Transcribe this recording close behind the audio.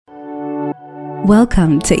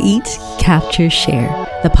Welcome to Eat, Capture, Share,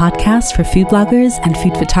 the podcast for food bloggers and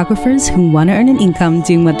food photographers who want to earn an income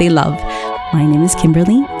doing what they love. My name is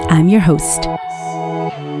Kimberly. I'm your host.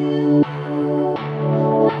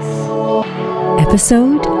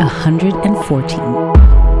 Episode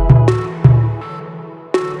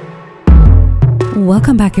 114.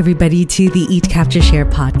 Welcome back, everybody, to the Eat, Capture, Share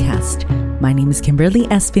podcast. My name is Kimberly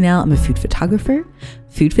Espinel. I'm a food photographer,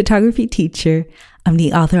 food photography teacher. I'm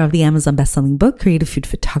the author of the Amazon bestselling book, Creative Food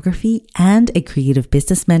Photography, and a creative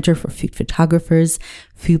business mentor for food photographers,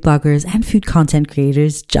 food bloggers, and food content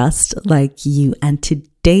creators just like you. And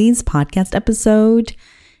today's podcast episode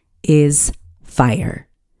is fire.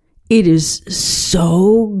 It is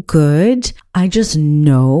so good. I just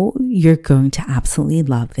know you're going to absolutely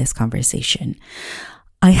love this conversation.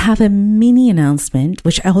 I have a mini announcement,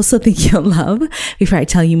 which I also think you'll love, before I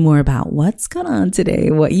tell you more about what's going on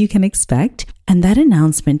today, what you can expect. And that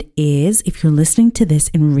announcement is, if you're listening to this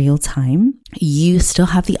in real time, you still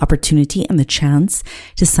have the opportunity and the chance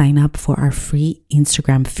to sign up for our free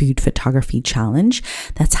Instagram food photography challenge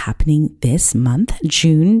that's happening this month,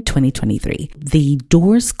 June 2023. The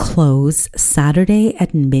doors close Saturday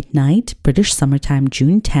at midnight, British summertime,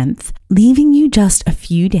 June 10th, leaving you just a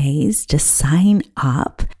few days to sign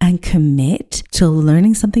up and commit to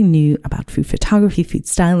learning something new about food photography, food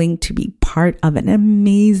styling, to be part of an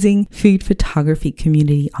amazing food photography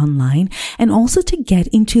community online, and also to get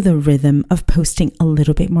into the rhythm of posting a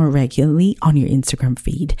little bit more regularly on your Instagram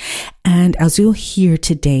feed. And as you'll hear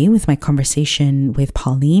today with my conversation with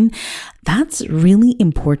Pauline, that's really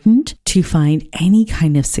important to find any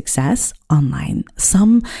kind of success online,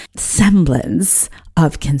 some semblance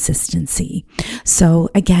of consistency. So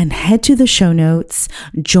again, head to the show notes,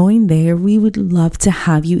 join there. We would love to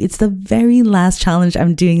have you. It's the very last challenge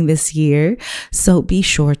I'm doing this year, so be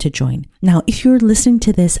sure to join. Now, if you're listening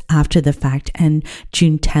to this after the fact and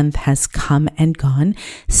June 10th has come and gone,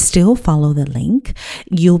 still follow the link.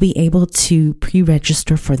 You'll be able to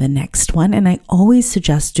pre-register for the next one. And I always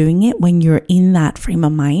suggest doing it when you're in that frame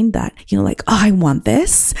of mind that, like, oh, I want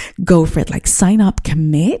this, go for it. Like, sign up,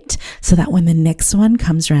 commit, so that when the next one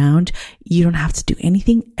comes around, you don't have to do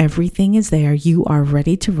anything. Everything is there. You are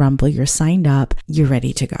ready to rumble. You're signed up. You're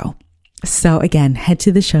ready to go. So again, head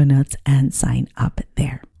to the show notes and sign up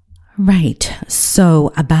there. Right.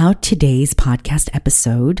 So about today's podcast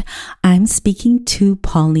episode, I'm speaking to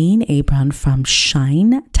Pauline Abram from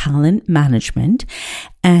Shine Talent Management.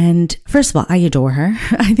 And first of all, I adore her.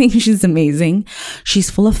 I think she's amazing. She's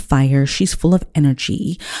full of fire. She's full of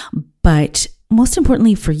energy. But most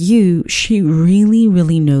importantly for you, she really,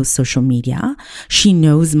 really knows social media. She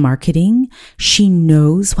knows marketing. She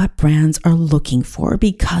knows what brands are looking for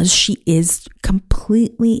because she is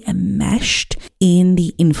completely enmeshed in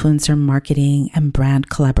the influencer marketing and brand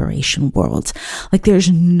collaboration world. Like, there's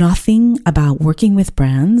nothing about working with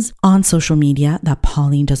brands on social media that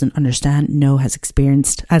Pauline doesn't understand, know, has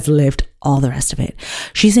experienced, has lived, all the rest of it.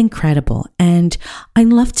 She's incredible. And I'd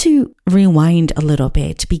love to rewind a little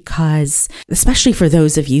bit because, especially for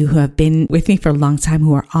those of you who have been with me for a long time,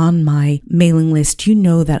 who are on my mailing list, you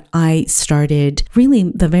know that I started,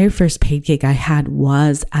 really the very first paid gig I had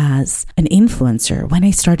was as an influencer. When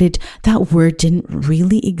I started, that word didn't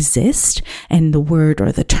really exist, and the word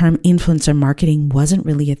or the term influencer marketing wasn't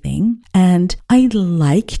really a thing. And I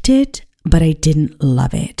liked it, but I didn't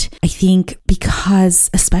love it. I think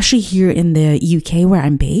because, especially here in the UK where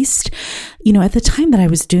I'm based, at the time that I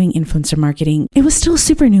was doing influencer marketing, it was still a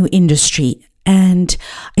super new industry. And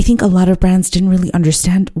I think a lot of brands didn't really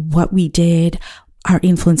understand what we did, our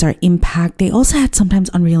influence, our impact. They also had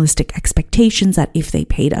sometimes unrealistic expectations that if they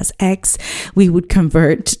paid us X, we would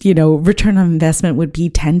convert, return on investment would be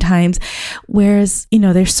 10 times. Whereas,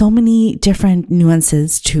 there's so many different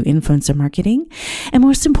nuances to influencer marketing. And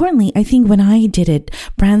most importantly, I think when I did it,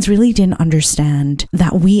 brands really didn't understand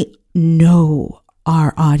that we know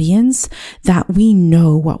our audience, that we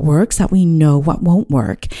know what works, that we know what won't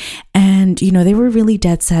work. And, they were really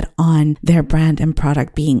dead set on their brand and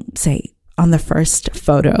product being, say, on the first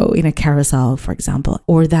photo in a carousel, for example,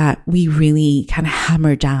 or that we really kind of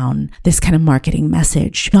hammer down this kind of marketing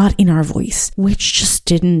message, not in our voice, which just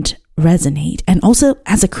didn't resonate. And also,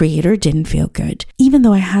 as a creator, didn't feel good. Even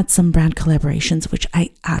though I had some brand collaborations, which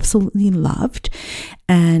I absolutely loved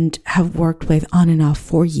and have worked with on and off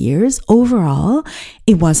for years, overall,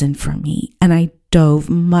 it wasn't for me. And I dove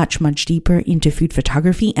much, much deeper into food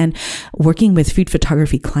photography, and working with food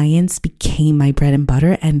photography clients became my bread and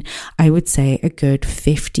butter. And I would say a good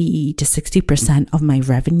 50 to 60% of my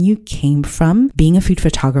revenue came from being a food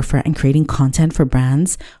photographer and creating content for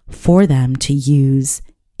brands for them to use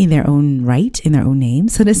in their own right, in their own name,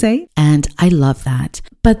 so to say. And I love that.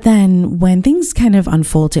 But then when things kind of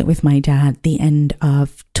unfolded with my dad, the end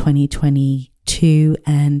of 2022,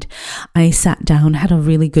 and I sat down, had a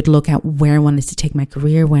really good look at where I wanted to take my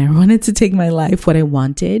career, where I wanted to take my life, what I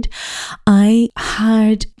wanted, I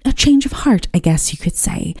had a change of heart, I guess you could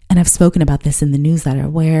say. And I've spoken about this in the newsletter,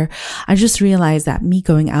 where I just realized that me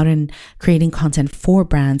going out and creating content for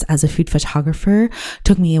brands as a food photographer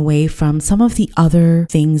took me away from some of the other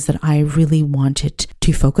things that I really wanted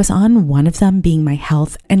to focus on. One of them being my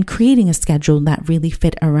health and creating a schedule that really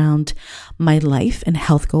fit around my life and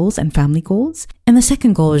health goals and family goals. And the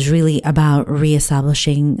second goal is really about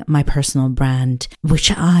reestablishing my personal brand,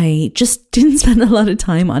 which I just didn't spend a lot of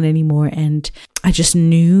time on anymore. And I just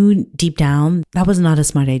knew deep down that was not a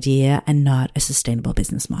smart idea and not a sustainable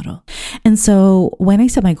business model. And so when I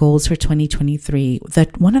set my goals for 2023,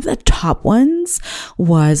 one of the top ones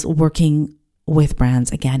was working with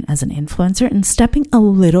brands again as an influencer and stepping a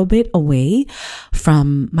little bit away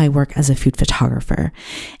from my work as a food photographer.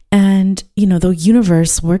 And, the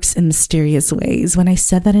universe works in mysterious ways. When I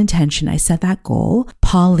set that intention, I set that goal,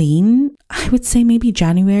 Pauline, I would say maybe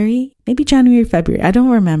January, February, I don't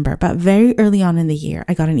remember, but very early on in the year,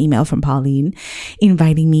 I got an email from Pauline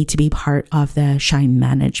inviting me to be part of the Shine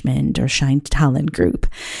Management or Shine Talent Group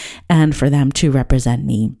and for them to represent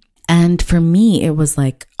me. And for me, it was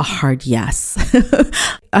like a hard yes.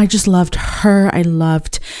 I just loved her. I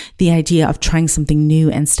loved the idea of trying something new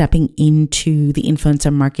and stepping into the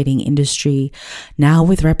influencer marketing industry now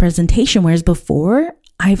with representation. Whereas before,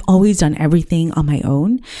 I've always done everything on my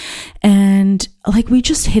own. And we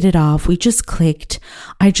just hit it off. We just clicked.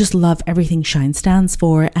 I just love everything Shine stands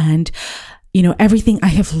for. And everything I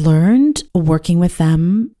have learned working with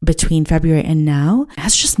them between February and now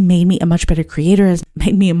has just made me a much better creator, has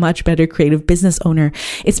made me a much better creative business owner.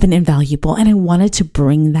 It's been invaluable. And I wanted to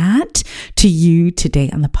bring that to you today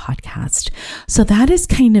on the podcast. So that is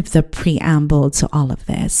kind of the preamble to all of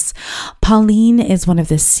this. Pauline is one of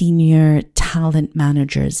the senior talent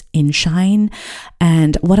managers in Shine.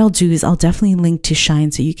 And what I'll do is I'll definitely link to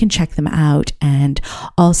Shine so you can check them out, and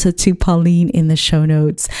also to Pauline in the show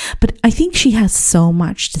notes. But I think she has so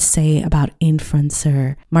much to say about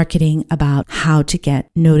influencer marketing, about how to get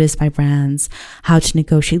noticed by brands, how to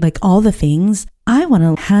negotiate, all the things. I want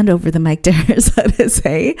to hand over the mic to her, so to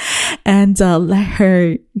say, and let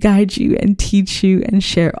her guide you and teach you and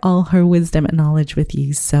share all her wisdom and knowledge with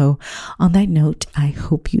you. So on that note, I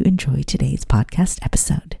hope you enjoy today's podcast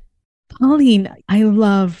episode. Pauline, I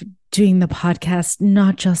love doing the podcast,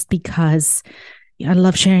 not just because I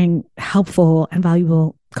love sharing helpful and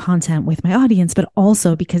valuable content with my audience, but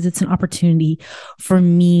also because it's an opportunity for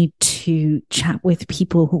me to chat with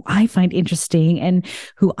people who I find interesting and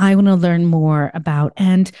who I want to learn more about.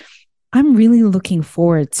 And I'm really looking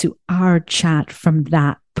forward to our chat from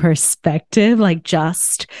that perspective, really,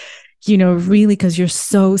 because you're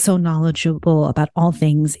so knowledgeable about all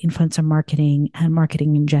things influencer marketing and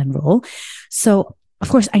marketing in general. So of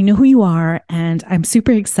course, I know who you are and I'm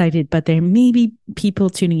super excited, but there may be people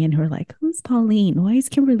tuning in who are like, who's Pauline? Why is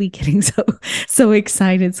Kimberly getting so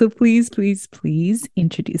excited? So please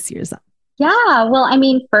introduce yourself. Yeah, well,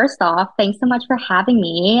 first off, thanks so much for having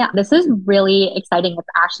me. This is really exciting. It's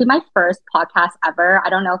actually my first podcast ever. I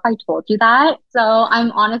don't know if I told you that. So I'm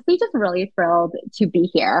honestly just really thrilled to be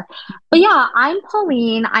here. But yeah, I'm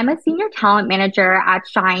Pauline. I'm a senior talent manager at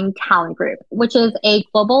Shine Talent Group, which is a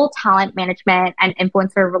global talent management and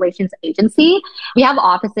influencer relations agency. We have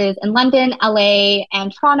offices in London, LA,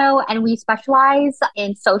 and Toronto, and we specialize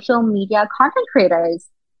in social media content creators.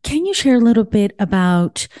 Can you share a little bit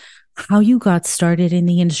about how you got started in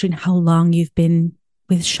the industry and how long you've been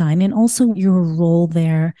with Shine, and also your role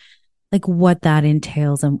there, what that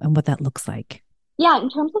entails and what that looks like? Yeah,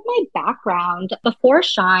 in terms of my background, before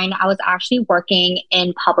Shine, I was actually working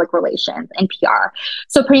in public relations and PR.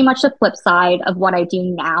 So pretty much the flip side of what I do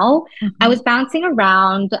now. Mm-hmm. I was bouncing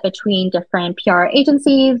around between different PR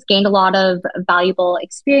agencies, gained a lot of valuable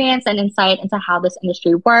experience and insight into how this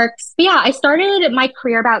industry works. But yeah, I started my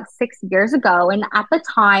career about 6 years ago. And at the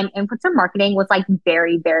time, influencer marketing was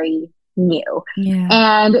very, very new. Yeah.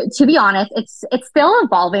 And to be honest, it's still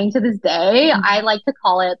evolving to this day. Mm-hmm. I like to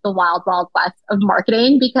call it the wild, wild west of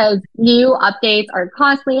marketing because new updates are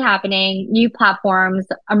constantly happening, new platforms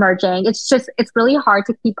emerging. It's really hard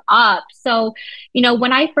to keep up. So,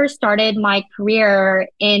 when I first started my career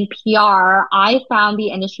in PR, I found the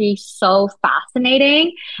industry so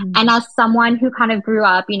fascinating. Mm-hmm. And as someone who kind of grew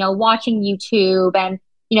up, watching YouTube and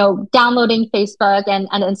downloading Facebook and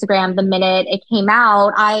Instagram the minute it came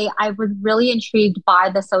out, I was really intrigued by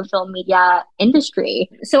the social media industry.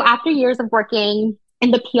 So after years of working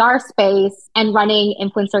in the PR space and running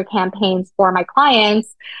influencer campaigns for my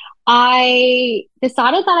clients, I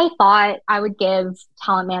decided that I thought I would give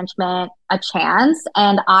talent management a chance,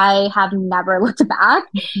 and I have never looked back.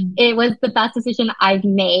 Mhm. It was the best decision I've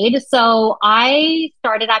made. So I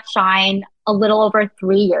started at Shine a little over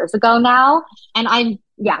 3 years ago now, and I've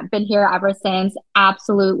been here ever since.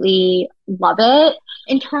 Absolutely love it.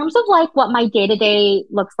 In terms of like what my day to day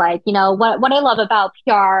looks like, what I love about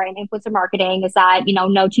PR and influencer marketing is that,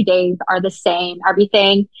 no 2 days are the same.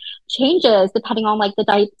 Everything changes depending on like the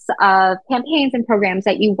types of campaigns and programs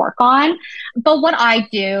that you work on. But what I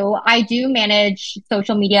do manage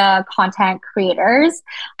social media content creators.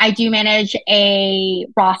 I do manage a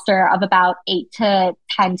roster of about 8 to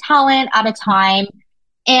 10 talent at a time.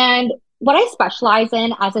 And what I specialize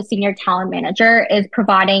in as a senior talent manager is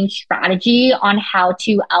providing strategy on how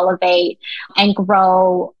to elevate and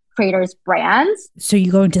grow creators' brands. So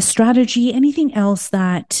you go into strategy, anything else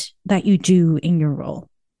that you do in your role?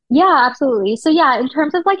 Yeah, absolutely. So yeah, in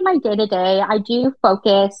terms of like my day to day, I do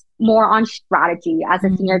focus more on strategy as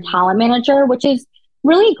a senior Mm. talent manager, which is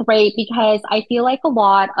really great because I feel like a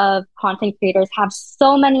lot of content creators have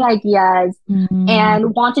so many ideas Mm.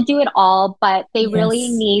 and want to do it all, but they really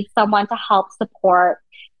Yes. need someone to help support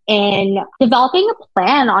in developing a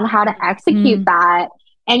plan on how to execute Mm. that,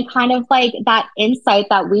 and kind of like that insight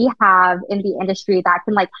that we have in the industry that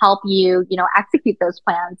can like help you, execute those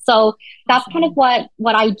plans. So that's kind of Awesome.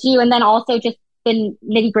 what I do. And then also just the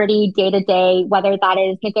nitty gritty day to day, whether that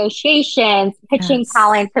is negotiations, pitching Yes.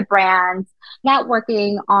 talent to brands,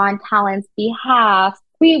 networking on talent's behalf.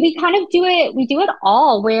 We kind of do it, we do it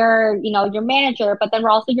all. We're, your manager, but then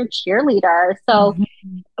we're also your cheerleader. So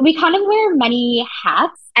Mhm. we kind of wear many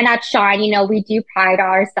hats. And at Shine, we do pride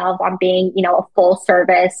ourselves on being, a full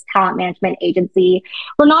service talent management agency.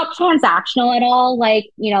 We're not transactional at all,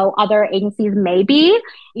 like, other agencies may be.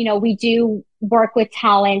 We do work with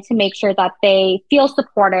talent to make sure that they feel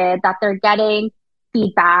supported, that they're getting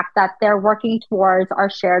feedback, that they're working towards our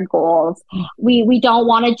shared goals. We don't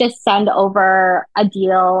want to just send over a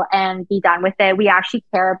deal and be done with it. We actually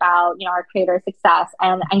care about, our creator success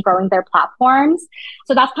and growing their platforms.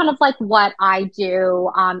 So that's kind of like what I do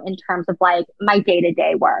in terms of like my day to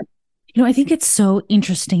day work. I think it's so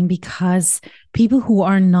interesting because people who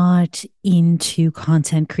are not into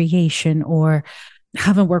content creation or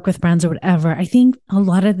haven't worked with brands or whatever, I think a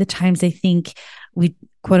lot of the times they think we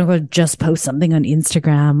quote unquote just post something on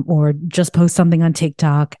Instagram or just post something on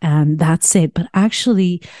TikTok and that's it. But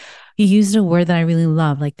actually, you used a word that I really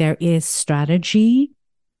love. Like there is strategy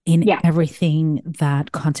in Yeah. everything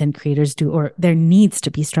that content creators do, or there needs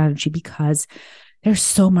to be strategy because there's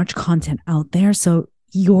so much content out there. So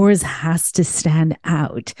yours has to stand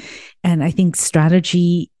out. And I think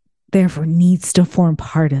strategy therefore needs to form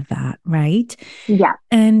part of that, right? Yeah.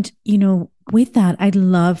 And, with that, I'd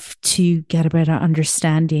love to get a better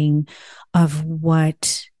understanding of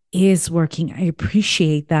what is working. I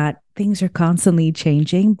appreciate that things are constantly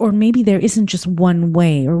changing, or maybe there isn't just one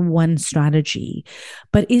way or one strategy.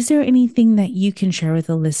 But is there anything that you can share with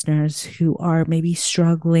the listeners who are maybe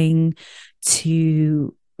struggling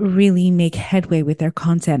to really make headway with their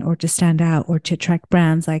content or to stand out or to attract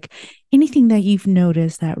brands? Like anything that you've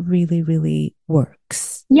noticed that really, really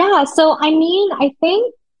works? Yeah. So, I mean, I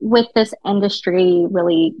think with this industry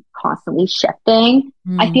really constantly shifting,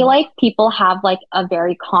 I feel Mm. like people have like a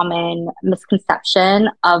very common misconception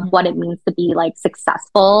of what it means to be like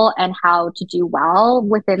successful and how to do well Yeah.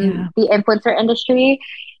 within the influencer industry.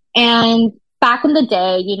 And back in the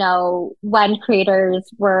day, when creators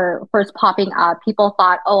were first popping up, people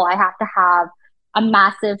thought, oh, I have to have a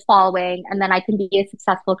massive following and then I can be a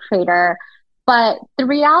successful creator. But the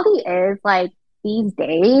reality is, like, these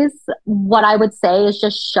days, what I would say is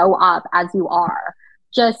just show up as you are.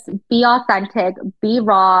 Just be authentic, be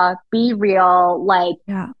raw, be real. Like,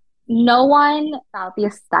 Yeah. no one about the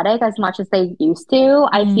aesthetic as much as they used to.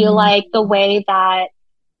 I feel Mm. like the way that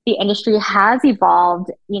the industry has evolved,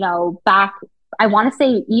 back, I want to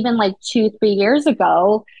say even like 2, 3 years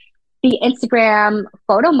ago, the Instagram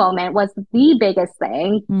photo moment was the biggest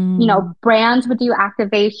thing. Mm. Brands would do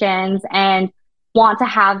activations and want to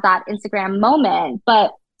have that Instagram moment.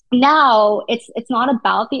 But now it's not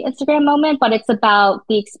about the Instagram moment, but it's about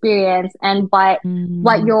the experience and what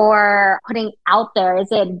Mm. you're putting out there.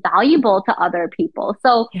 Is it valuable to other people?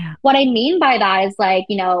 So Yeah. what I mean by that is like,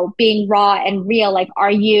 being raw and real. Like,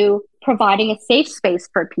 are you providing a safe space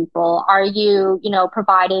for people? Are you,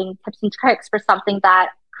 providing tips and tricks for something that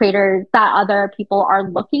creators that other people are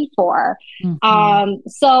looking for? Mhm.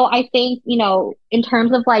 So I think, in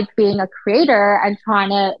terms of like being a creator and trying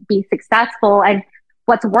to be successful and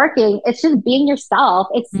what's working. It's just being yourself.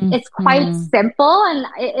 It's quite Mm-hmm. simple, and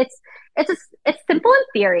it's simple in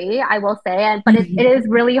theory, I will say, but it is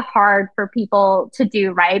really hard for people to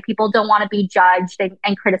do, right? People don't want to be judged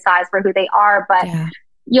and criticized for who they are, but Yeah.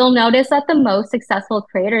 you'll notice that the most successful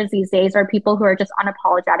creators these days are people who are just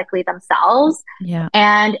unapologetically themselves. Yeah.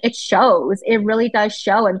 And it shows. It really does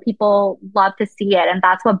show, and people love to see it. And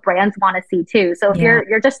that's what brands want to see too. So if Yeah.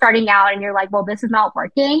 you're just starting out and you're like, well, this is not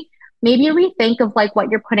working, maybe rethink of like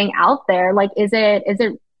what you're putting out there. Like, is it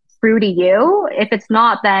true to you? If it's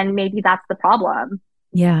not, then maybe that's the problem.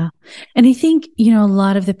 Yeah. And I think, a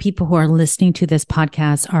lot of the people who are listening to this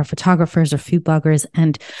podcast are photographers or food bloggers.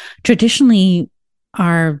 And traditionally,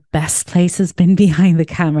 our best place has been behind the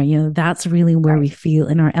camera. That's really where we feel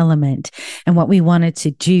in our element. And what we wanted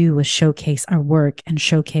to do was showcase our work and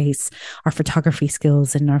showcase our photography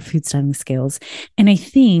skills and our food styling skills. And I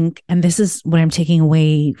think, and this is what I'm taking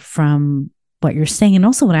away from what you're saying, and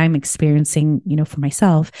also what I'm experiencing, for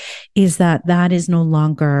myself, is that is no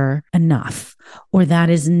longer enough, or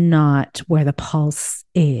that is not where the pulse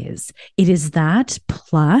is. It is that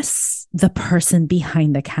plus the person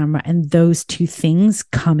behind the camera, and those two things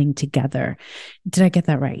coming together. Did I get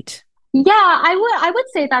that right? Yeah, I would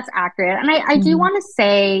say that's accurate. And I do want to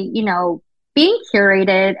say, being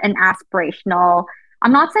curated and aspirational,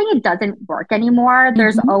 I'm not saying it doesn't work anymore.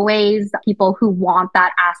 There's always people who want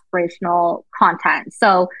that aspirational content.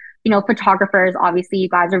 So, photographers, obviously you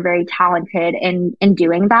guys are very talented in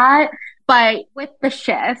doing that. But with the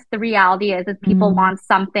shift, the reality is people want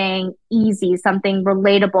something easy, something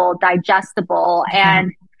relatable, digestible. Yeah.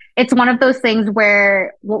 And it's one of those things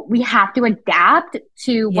where we have to adapt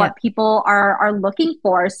to what people are looking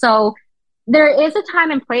for. So there is a time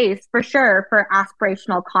and place for sure for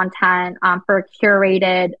aspirational content, for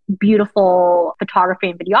curated, beautiful photography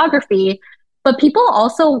and videography. But people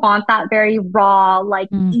also want that very raw, like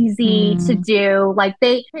easy to do. Like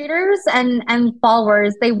creators and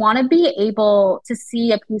followers, they want to be able to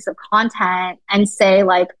see a piece of content and say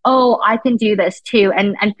like, oh, I can do this too,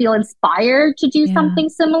 and feel inspired to do something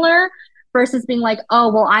similar, versus being like,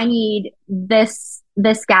 oh, well, I need this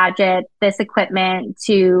gadget, this equipment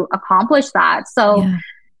to accomplish that. So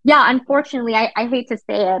yeah, unfortunately, I hate to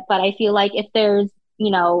say it, but I feel like if there's,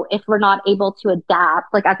 if we're not able to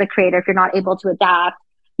adapt, like as a creator, if you're not able to adapt,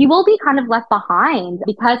 you will be kind of left behind,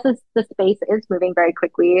 because the space is moving very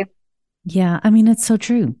quickly. Yeah, I mean, it's so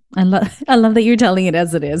true. I love that you're telling it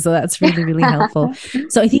as it is. So that's really, really helpful.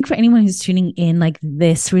 So I think for anyone who's tuning in, like,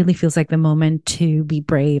 this really feels like the moment to be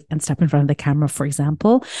brave and step in front of the camera, for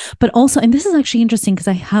example. But also, and this is actually interesting because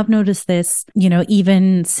I have noticed this,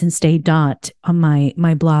 even since day dot on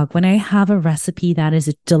my blog, when I have a recipe that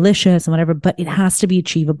is delicious and whatever, but it has to be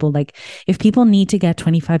achievable. Like, if people need to get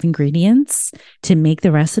 25 ingredients to make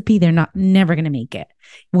the recipe, they're never going to make it.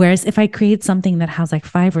 Whereas if I create something that has like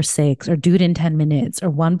 5 or 6, or do it in 10 minutes, or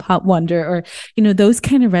one pot wonder, or, those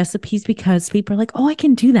kind of recipes, because people are like, oh, I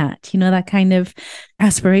can do that. That kind of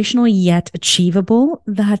aspirational yet achievable,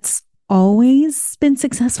 that's always been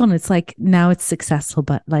successful. And it's like, now it's successful,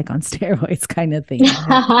 but like on steroids kind of thing.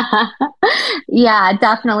 Yeah,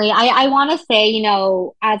 definitely. I want to say,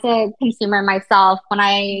 as a consumer myself, when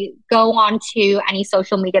I go on to any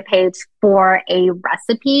social media page for a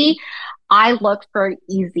recipe, I look for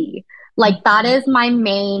easy. Like, that is my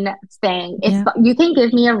main thing. If you can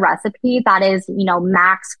give me a recipe that is,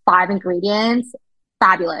 max 5 ingredients,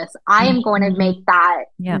 fabulous. I am going to make that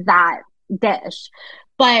dish.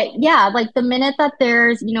 But yeah, like the minute that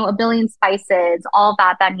there's, a billion spices, all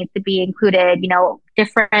that needs to be included,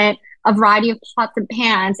 a variety of pots and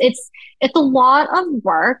pans. It's a lot of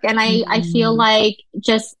work. And I feel like,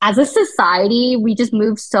 just as a society, we just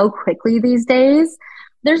move so quickly these days.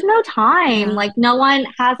 There's no time. Like, no one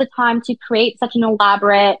has the time to create such an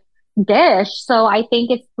elaborate dish. So I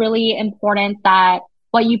think it's really important that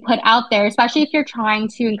what you put out there, especially if you're trying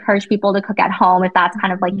to encourage people to cook at home, if that's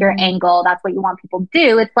kind of like your angle, that's what you want people to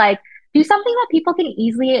do. It's like, do something that people can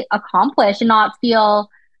easily accomplish and not feel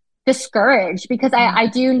discouraged. Because I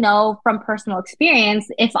do know from personal experience,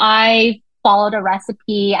 if I followed a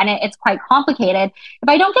recipe and it's quite complicated, if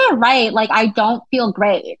I don't get it right, like, I don't feel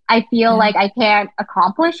great. I feel like I can't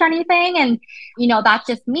accomplish anything. And, that's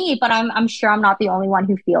just me, but I'm sure I'm not the only one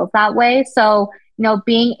who feels that way. So,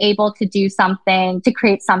 being able to do something, to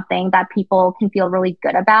create something that people can feel really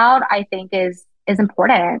good about, I think is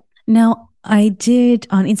important. Now, I did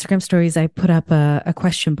on Instagram stories, I put up a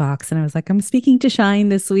question box, and I was like, I'm speaking to Shine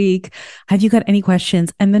this week. Have you got any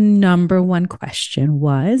questions? And the number one question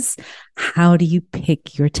was, how do you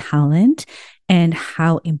pick your talent, and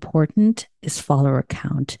how important is follower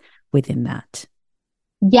count within that?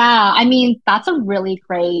 Yeah, I mean, that's a really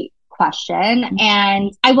great question.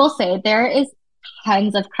 And I will say there is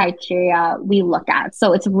tons of criteria we look at.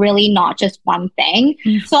 So it's really not just one thing.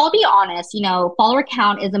 Mm. So I'll be honest, follower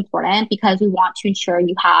count is important because we want to ensure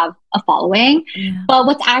you have a following. Yeah. But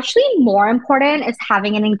what's actually more important is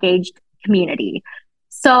having an engaged community.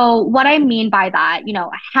 So what I mean by that,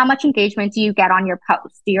 how much engagement do you get on your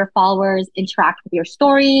posts? Do your followers interact with your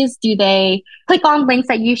stories? Do they click on links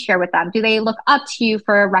that you share with them? Do they look up to you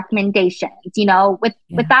for recommendations? With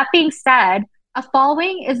that being said, a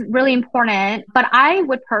following is really important, but I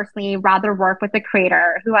would personally rather work with a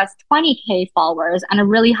creator who has 20K followers and a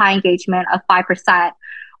really high engagement of 5%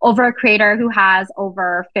 over a creator who has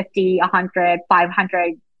over 50, 100,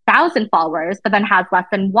 500,000 followers, but then has less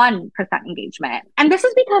than 1% engagement. And this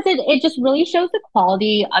is because it just really shows the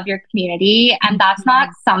quality of your community. And that's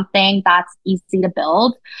not something that's easy to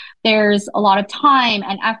build. There's a lot of time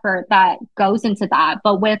and effort that goes into that.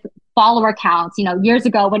 But with follower counts, years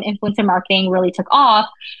ago when influencer marketing really took off,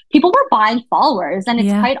 people were buying followers. And it's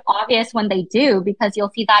quite obvious when they do because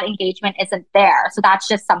you'll see that engagement isn't there. So that's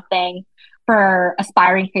just something for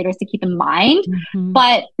aspiring creators to keep in mind. Mm-hmm.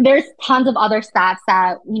 But there's tons of other stats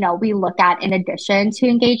that, we look at in addition to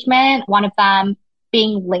engagement. One of them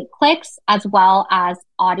being link clicks as well as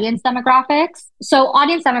audience demographics. So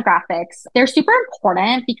audience demographics, they're super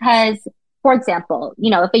important because, for example,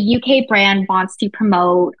 if a UK brand wants to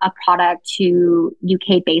promote a product to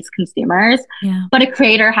UK based consumers, but a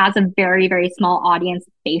creator has a very, very small audience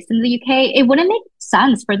based in the UK, it wouldn't make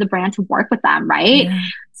sense for the brand to work with them, right? Yeah.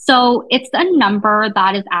 So it's a number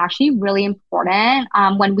that is actually really important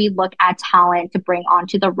when we look at talent to bring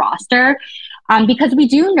onto the roster, because we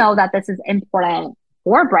do know that this is important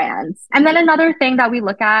for brands. And then another thing that we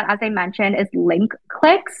look at, as I mentioned, is link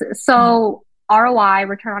clicks. So ROI,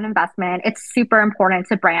 return on investment, it's super important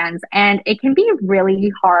to brands, and it can be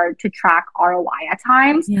really hard to track ROI at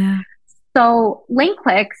times. Yeah. So link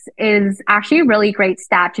clicks is actually a really great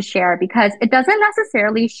stat to share because it doesn't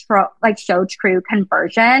necessarily show true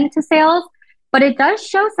conversion to sales, but it does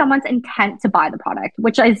show someone's intent to buy the product,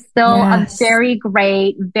 which is still a very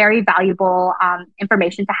great, very valuable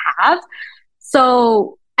information to have.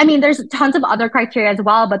 So, I mean, there's tons of other criteria as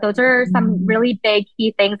well, but those are some really big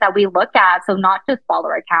key things that we look at. So not just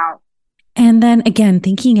follower count. And then again,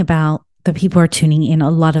 thinking about the people who are tuning in,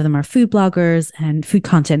 a lot of them are food bloggers and food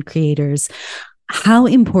content creators. How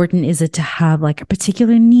important is it to have like a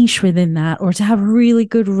particular niche within that, or to have really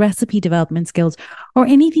good recipe development skills, or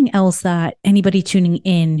anything else that anybody tuning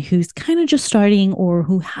in who's kind of just starting or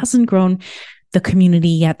who hasn't grown the community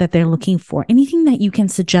yet that they're looking for? Anything that you can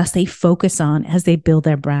suggest they focus on as they build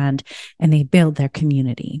their brand and they build their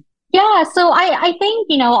community? Yeah, so I think,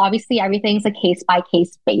 obviously everything's a case by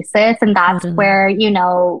case basis, and that's where,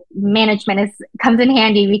 management comes in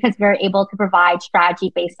handy because we're able to provide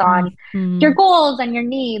strategy based on your goals and your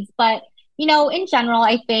needs. But, in general,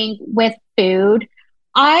 I think with food,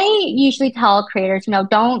 I usually tell creators,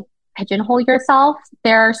 don't pigeonhole yourself.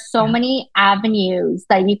 There are so many avenues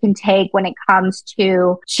that you can take when it comes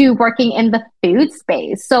to working in the food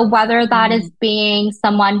space. So whether that is being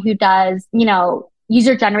someone who does,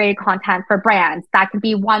 user-generated content for brands, that could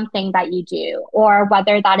be one thing that you do, or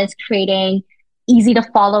whether that is creating easy to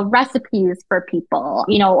follow recipes for people,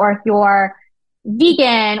 or if you're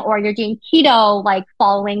vegan or you're doing keto, like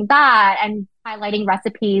following that and highlighting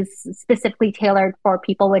recipes specifically tailored for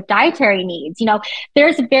people with dietary needs.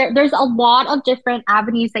 There's a lot of different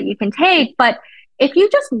avenues that you can take, but if you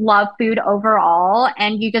just love food overall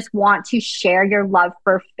and you just want to share your love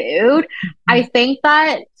for food, I think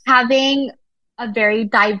that having a very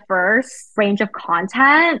diverse range of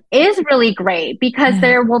content is really great because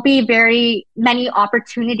there will be very many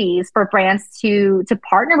opportunities for brands to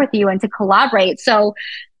partner with you and to collaborate. So,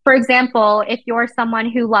 for example, if you're someone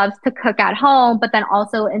who loves to cook at home, but then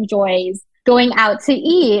also enjoys going out to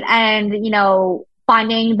eat and,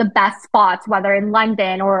 finding the best spots, whether in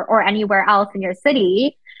London or anywhere else in your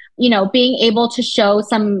city, being able to show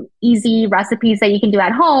some easy recipes that you can do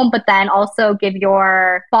at home, but then also give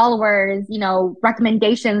your followers,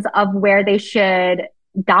 recommendations of where they should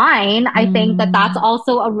dine. I think that that's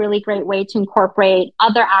also a really great way to incorporate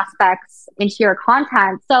other aspects into your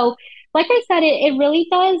content. So like I said, it really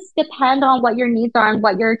does depend on what your needs are and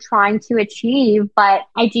what you're trying to achieve. But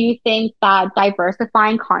I do think that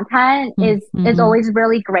diversifying content is always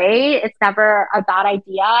really great. It's never a bad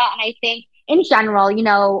idea. And I think in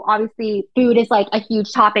general, obviously food is like a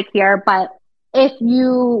huge topic here, but if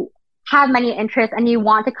you have many interests and you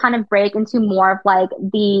want to kind of break into more of like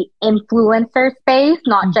the influencer space,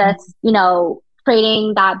 not just,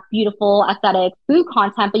 creating that beautiful aesthetic food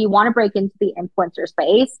content, but you want to break into the influencer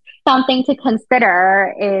space, something to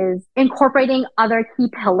consider is incorporating other key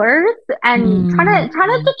pillars and trying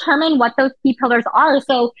to determine what those key pillars are.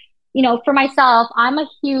 So, you know, for myself, I'm a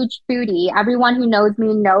huge foodie. Everyone who knows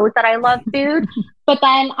me knows that I love food, but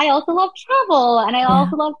then I also love travel and I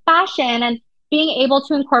also love fashion, and being able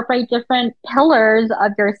to incorporate different pillars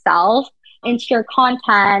of yourself into your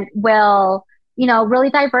content will, you know, really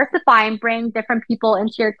diversify and bring different people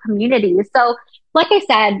into your community. So, like I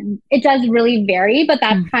said, it does really vary, but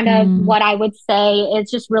that's kind of what I would say is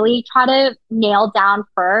just really try to nail down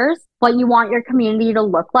first what you want your community to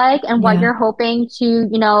look like and what you're hoping to,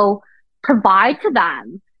 you know, provide to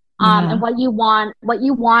them. And what you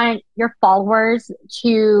want your followers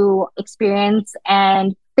to experience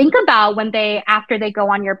and think about when after they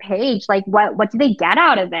go on your page, like what do they get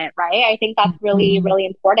out of it, right? I think that's really, really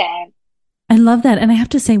important. I love that. And I have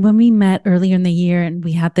to say, when we met earlier in the year and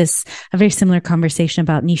we had a very similar conversation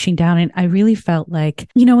about niching down, and I really felt like,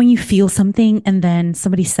 you know, when you feel something and then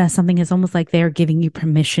somebody says something, it's almost like they're giving you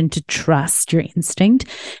permission to trust your instinct.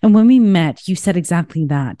 And when we met, you said exactly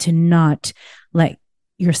that, to not let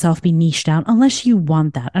yourself be niched down unless you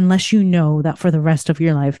want that, unless you know that for the rest of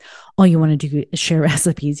your life, all you want to do is share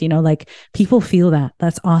recipes, you know, like people feel that.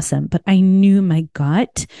 That's awesome. But I knew my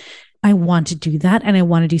gut, I want to do that. And I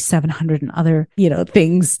want to do 700 and other, you know,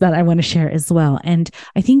 things that I want to share as well. And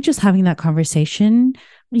I think just having that conversation,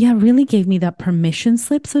 really gave me that permission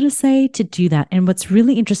slip, so to say, to do that. And what's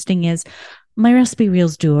really interesting is my recipe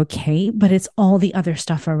reels do okay, but it's all the other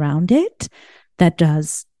stuff around it that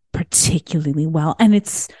does particularly well. And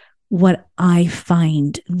it's what I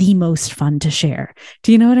find the most fun to share.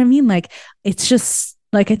 Do you know what I mean? Like, it's just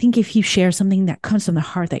like, I think if you share something that comes from the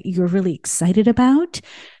heart that you're really excited about,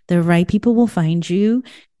 the right people will find you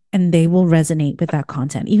and they will resonate with that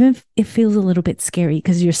content, even if it feels a little bit scary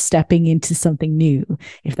because you're stepping into something new,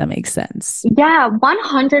 if that makes sense. Yeah,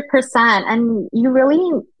 100%. And you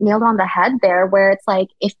really nailed on the head there, where it's like,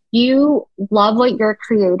 if you love what you're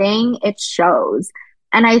creating, it shows.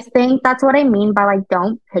 And I think that's what I mean by like,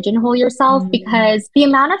 don't pigeonhole yourself, because the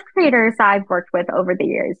amount of creators I've worked with over the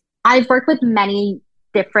years, I've worked with many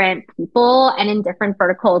different people and in different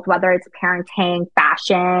verticals, whether it's parenting,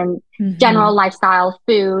 fashion, general lifestyle,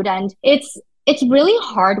 food. And it's really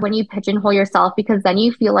hard when you pigeonhole yourself, because then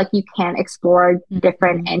you feel like you can't explore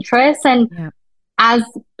different interests. And as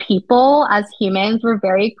people, as humans, we're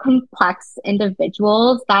very complex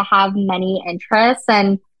individuals that have many interests.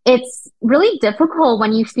 And it's really difficult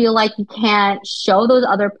when you feel like you can't show those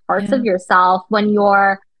other parts of yourself when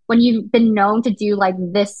you've been known to do like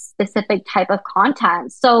this specific type of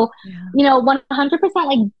content. So, you know, 100%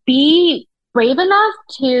 like be brave enough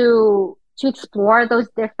to explore those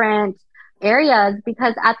different areas,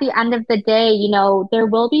 because at the end of the day, you know, there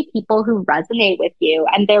will be people who resonate with you,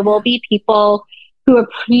 and there will be people who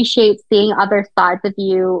appreciate seeing other sides of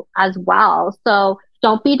you as well. So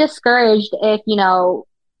don't be discouraged if, you know,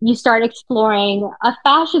 you start exploring a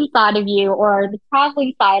fashion side of you or the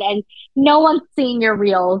traveling side and no one's seeing your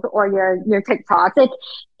reels or your TikToks.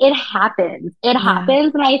 It happens. It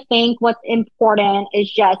happens. And I think what's important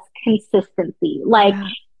is just consistency. Like,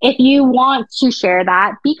 if you want to share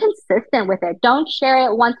that, be consistent with it. Don't share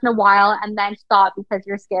it once in a while and then stop because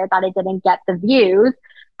you're scared that it didn't get the views.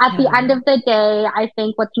 At the end of the day, I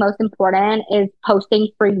think what's most important is posting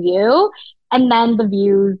for you, and then the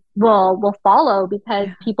views will follow, because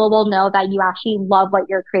people will know that you actually love what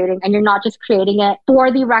you're creating, and you're not just creating it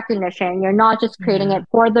for the recognition. You're not just creating it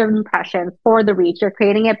for the impressions, for the reach. You're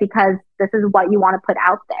creating it because this is what you want to put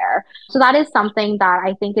out there. So that is something that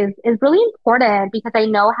I think is really important, because I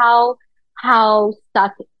know how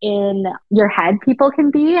stuck in your head people can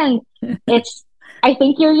be. And I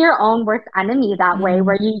think you're your own worst enemy that way,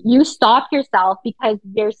 where you stop yourself because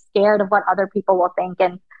you're scared of what other people will think.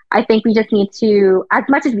 And I think we just need to, as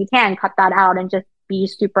much as we can, cut that out and just be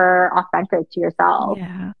super authentic to yourself.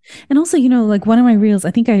 Yeah. And also, you know, like one of my reels,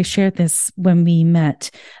 I think I shared this when we met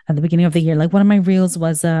at the beginning of the year. Like one of my reels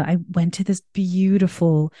was, I went to this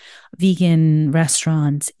beautiful vegan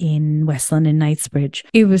restaurant in West London, Knightsbridge.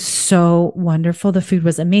 It was so wonderful. The food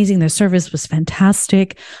was amazing. The service was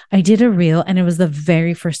fantastic. I did a reel, and it was the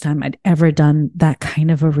very first time I'd ever done that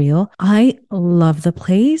kind of a reel. I love the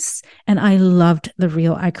place and I loved the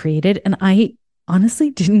reel I created, and I honestly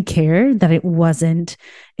didn't care that it wasn't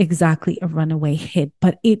exactly a runaway hit,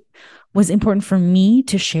 but it was important for me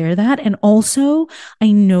to share that. And also,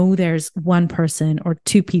 I know there's one person or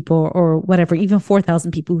two people or whatever, even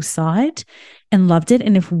 4,000 people who saw it and loved it.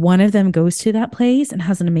 And if one of them goes to that place and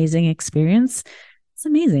has an amazing experience, It's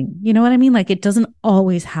amazing. You know what I mean? Like, it doesn't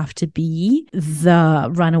always have to be the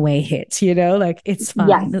runaway hit, like it's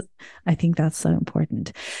fine. Yes. I think that's so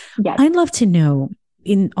important. Yes. I'd love to know,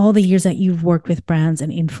 in all the years that you've worked with brands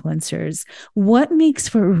and influencers, what makes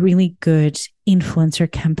for a really good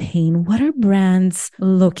influencer campaign? What are brands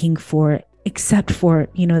looking for, except for,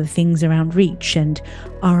 the things around reach and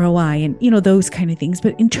ROI and, those kind of things?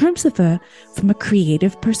 But in terms of from a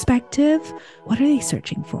creative perspective, what are they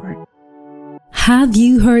searching for? Have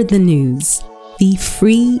you heard the news? The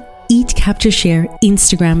free Eat, Capture, Share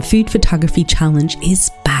Instagram Food Photography Challenge is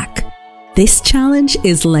back. This challenge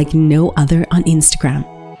is like no other on Instagram.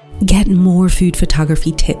 Get more food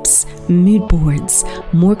photography tips, mood boards,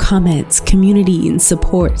 more comments, community and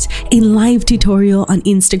support, a live tutorial on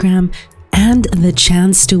Instagram, and the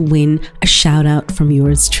chance to win a shout out from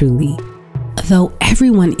yours truly. Though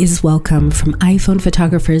everyone is welcome, from iPhone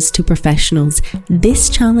photographers to professionals, this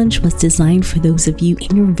challenge was designed for those of you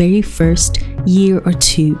in your very first year or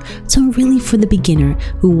two. So really for the beginner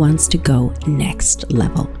who wants to go next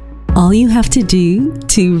level. All you have to do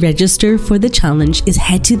to register for the challenge is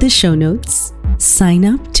head to the show notes, sign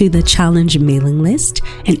up to the challenge mailing list,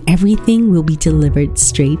 and everything will be delivered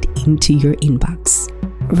straight into your inbox.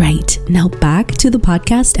 Right, now back to the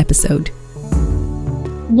podcast episode.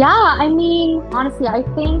 Yeah, I mean, honestly, I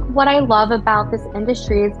think what I love about this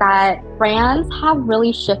industry is that brands have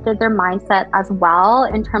really shifted their mindset as well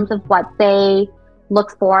in terms of what they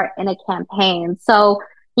look for in a campaign. So,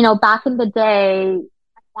 back in the day,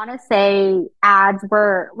 I want to say ads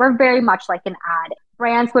were very much like an ad.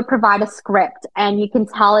 Brands would provide a script and you can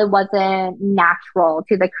tell it wasn't natural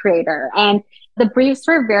to the creator. And the briefs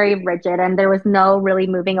were very rigid and there was no really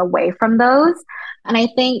moving away from those. And I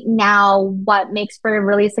think now what makes for a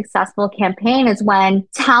really successful campaign is when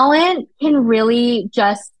talent can really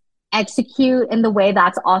just execute in the way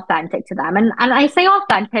that's authentic to them. And I say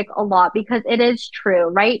authentic a lot because it is true.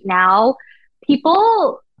 Right now,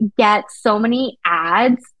 people get so many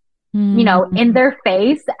ads, in their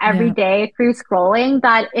face every day through scrolling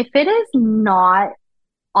that if it is not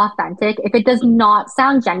authentic, if it does not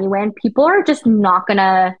sound genuine, people are just not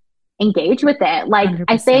gonna engage with it. Like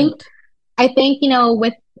 100%. I think,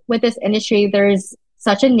 with this industry, there's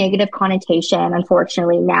such a negative connotation,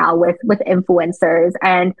 unfortunately, now with influencers,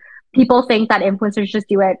 and people think that influencers just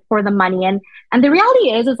do it for the money. And the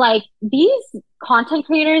reality is like these content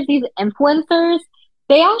creators, these influencers,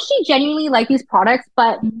 they actually genuinely like these products.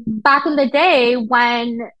 But back in the day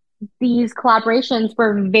when these collaborations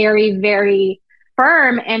were very, very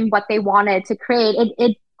firm in what they wanted to create,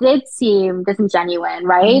 it did seem disingenuine,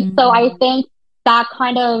 right? So I think that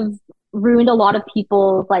kind of ruined a lot of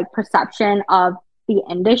people's like perception of the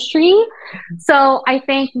industry. So I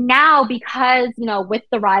think now, because with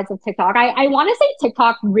the rise of TikTok, I want to say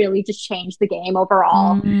TikTok really just changed the game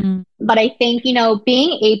overall. But I think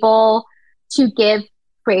being able to give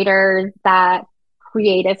creators that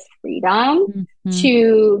creative freedom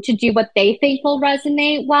to do what they think will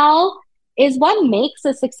resonate well is what makes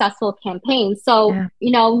a successful campaign. So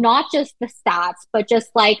not just the stats, but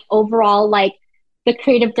just like overall, like the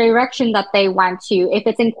creative direction that they went to, if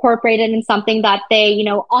it's incorporated in something that they,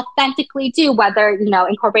 authentically do, whether,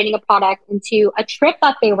 incorporating a product into a trip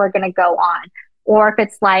that they were going to go on, or if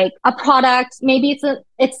it's like a product, maybe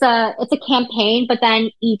it's a campaign, but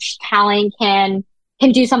then each talent can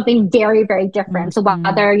do something very, very different. So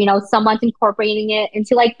whether, someone's incorporating it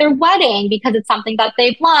into like their wedding because it's something that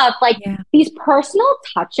they've loved, like these personal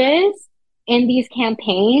touches in these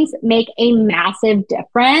campaigns make a massive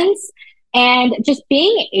difference. And just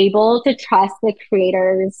being able to trust the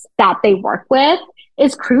creators that they work with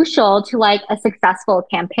is crucial to like a successful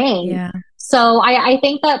campaign. Yeah. So I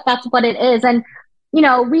think that that's what it is. And, we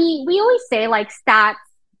always say like stats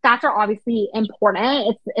are obviously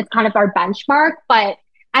important. It's kind of our benchmark, but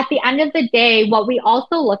at the end of the day, what we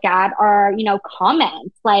also look at are,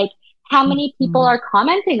 comments, like how many people are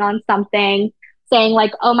commenting on something saying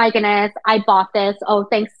like, oh my goodness, I bought this. Oh,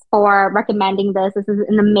 thanks for recommending this. This is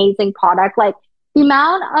an amazing product. Like the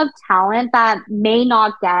amount of talent that may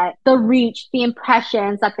not get the reach, the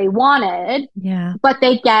impressions that they wanted, but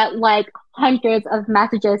they get like hundreds of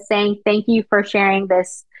messages saying, thank you for sharing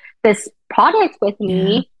this product with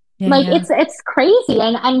me. It's crazy.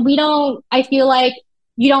 And I feel like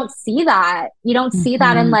you don't see that. You don't see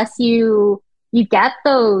that unless you get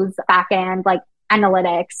those back end like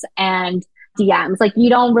analytics and DMs. Like you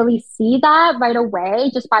don't really see that right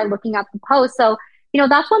away just by looking at the post. So,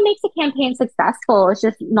 that's what makes a campaign successful. It's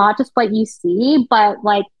just not just what you see, but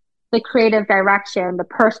like the creative direction, the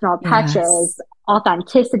personal touches,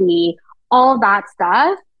 authenticity, all that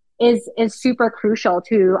stuff is super crucial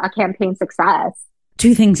to a campaign success.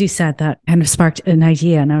 two things you said that kind of sparked an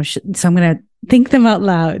idea, and so I'm going to think them out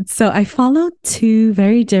loud. So I followed two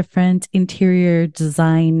very different interior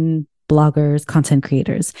design bloggers, content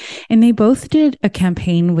creators, and they both did a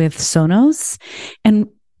campaign with Sonos, and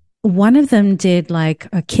one of them did like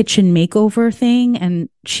a kitchen makeover thing, and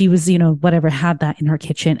she was, whatever, had that in her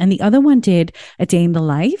kitchen. And the other one did a day in the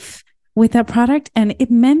life with that product. And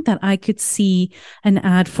it meant that I could see an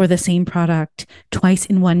ad for the same product twice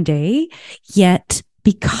in one day. Yet,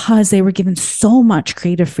 because they were given so much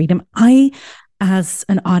creative freedom, I, as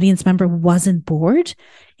an audience member, wasn't bored.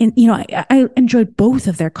 And, I enjoyed both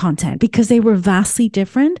of their content because they were vastly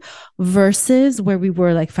different versus where we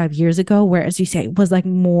were like 5 years ago, where, as you say, it was like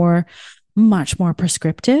much more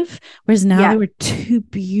prescriptive. Whereas now there were two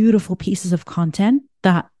beautiful pieces of content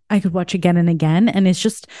that I could watch again and again. And it's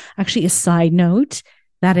just actually a side note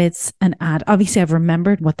that it's an ad. Obviously, I've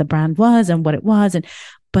remembered what the brand was and what it was,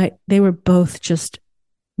 but they were both just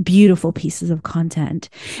beautiful pieces of content.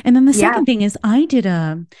 And then the second thing is I did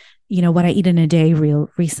what I eat in a day reel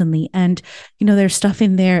recently. And, there's stuff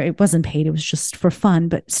in there. It wasn't paid. It was just for fun,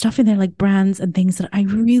 but stuff in there like brands and things that I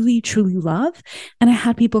really, truly love. And I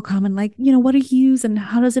had people comment like, what do you use and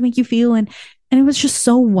how does it make you feel? And it was just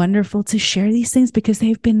so wonderful to share these things because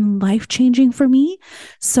they've been life-changing for me.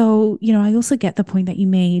 So, I also get the point that you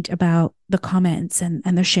made about the comments and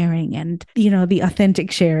the sharing and, the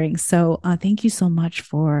authentic sharing. So thank you so much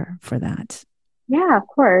for that. Yeah, of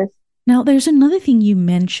course. Now, there's another thing you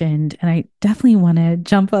mentioned, and I definitely want to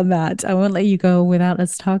jump on that. I won't let you go without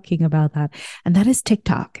us talking about that. And that is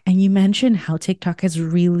TikTok. And you mentioned how TikTok has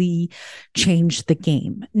really changed the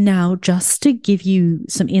game. Now, just to give you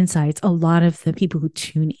some insights, a lot of the people who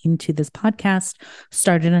tune into this podcast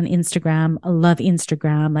started on Instagram, love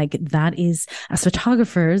Instagram. Like that is, as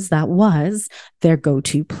photographers, that was their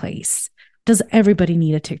go-to place. Does everybody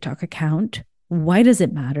need a TikTok account? Why does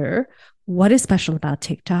it matter? What is special about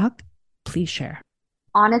TikTok? Please share.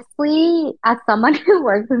 Honestly, as someone who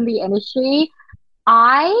works in the industry,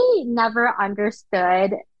 I never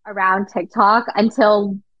understood around TikTok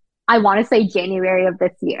until I want to say January of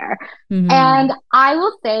this year. Mm-hmm. And I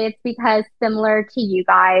will say it's because similar to you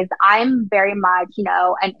guys, I'm very much,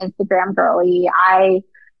 an Instagram girly. I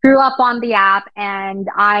grew up on the app and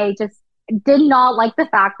I just did not like the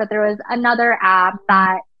fact that there was another app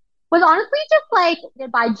that was honestly just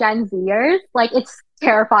like by Gen Zers. Like it's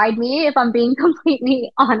terrified me if I'm being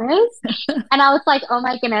completely honest. And I was like, oh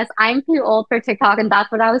my goodness, I'm too old for TikTok. And that's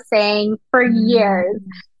what I was saying for years.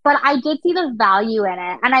 But I did see the value in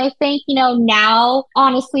it. And I think, now,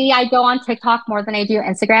 honestly, I go on TikTok more than I do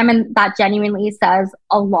Instagram. And that genuinely says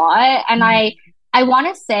a lot. And I want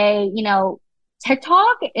to say,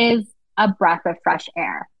 TikTok is a breath of fresh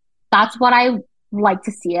air. That's what I like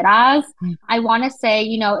to see it as. I want to say,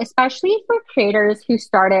 especially for creators who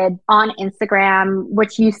started on Instagram,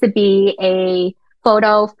 which used to be a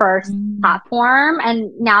photo first platform.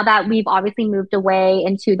 And now that we've obviously moved away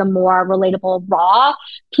into the more relatable raw,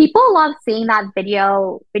 people love seeing that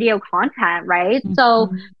video content, right?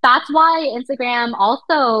 So that's why Instagram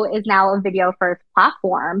also is now a video first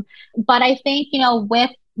platform. But I think,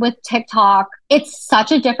 with TikTok, it's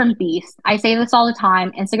such a different beast. I say this all the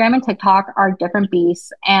time. Instagram and TikTok are different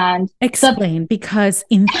beasts. And explain, because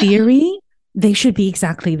in theory, they should be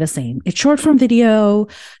exactly the same. It's short form video,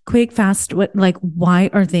 quick, fast. Why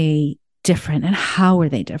are they different and how are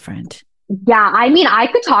they different? Yeah, I mean, I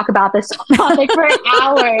could talk about this topic for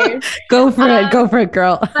hours. Go for it,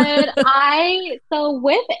 girl. So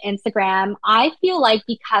with Instagram, I feel like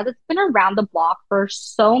because it's been around the block for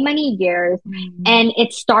so many years and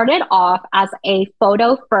it started off as a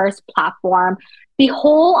photo first platform, the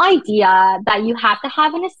whole idea that you have to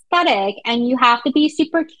have an aesthetic and you have to be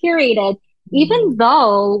super curated, even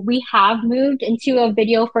though we have moved into a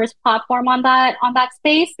video first platform on that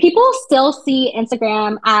space, people still see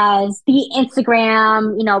Instagram as the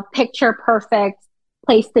Instagram, picture perfect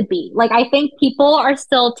place to be. Like, I think people are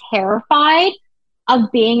still terrified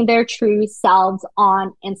of being their true selves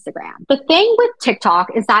on Instagram. The thing with TikTok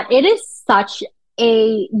is that it is such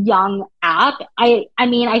a young app. I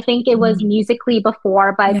mean, I think it was Musical.ly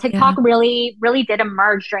before, but TikTok really, really did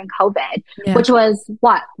emerge during COVID, which was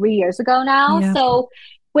 3 years ago now. Yeah. So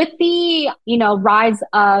with the, rise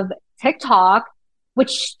of TikTok,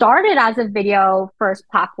 which started as a video first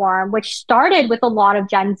platform, which started with a lot of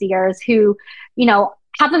Gen Zers who,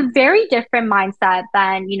 have a very different mindset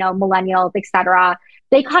than, millennials, etc.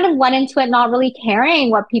 They kind of went into it not really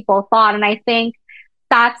caring what people thought. And I think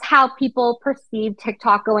that's how people perceive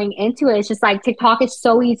TikTok going into it. It's just like TikTok is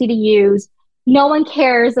so easy to use. No one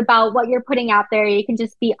cares about what you're putting out there. You can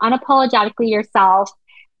just be unapologetically yourself.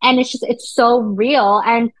 And it's so real.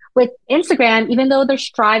 And with Instagram, even though they're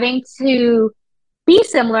striving to be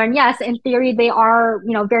similar, and yes, in theory, they are,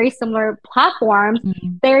 very similar platforms,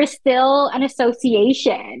 there is still an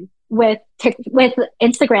association with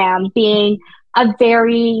Instagram being a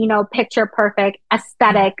very, picture perfect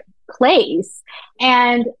aesthetic place.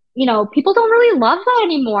 And, people don't really love that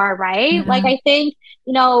anymore, right? Yeah. Like, I think,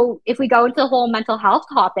 if we go into the whole mental health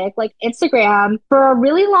topic, like Instagram for a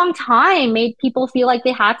really long time made people feel like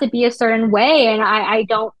they had to be a certain way. And I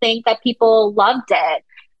don't think that people loved it.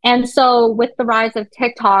 And so with the rise of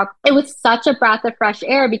TikTok, it was such a breath of fresh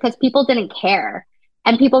air because people didn't care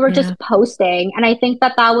and people were just posting. And I think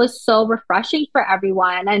that that was so refreshing for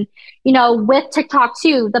everyone. And, with TikTok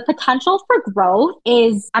too, the potential for growth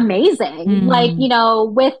is amazing. Like,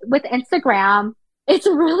 with Instagram, it's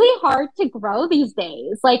really hard to grow these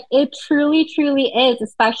days. Like it truly, truly is,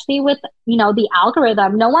 especially with, the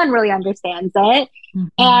algorithm. No one really understands it.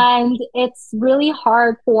 And it's really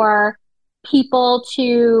hard for people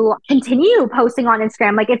to continue posting on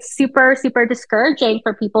Instagram. Like it's super, super discouraging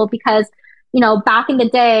for people because, back in the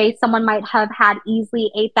day, someone might have had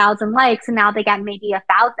easily 8,000 likes and now they get maybe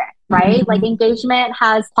 1,000, right? Like engagement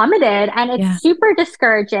has plummeted and it's super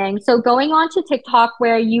discouraging. So going on to TikTok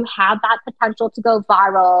where you have that potential to go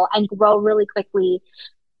viral and grow really quickly,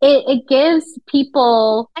 it gives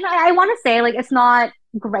people, and I want to say like, it's not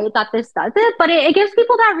great that this does it, but it gives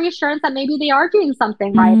people that reassurance that maybe they are doing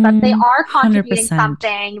something right, that they are contributing 100%.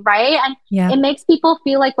 something, right? And it makes people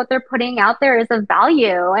feel like what they're putting out there is of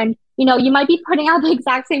value. And, you might be putting out the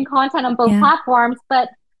exact same content on both platforms, but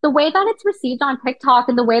the way that it's received on TikTok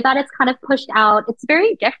and the way that it's kind of pushed out, it's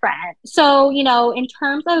very different. So, in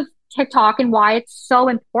terms of TikTok and why it's so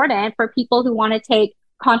important for people who want to take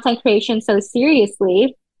content creation so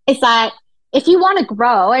seriously, is that if you want to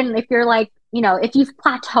grow and if you're like, if you've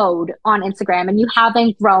plateaued on Instagram and you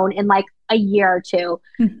haven't grown in like a year or two,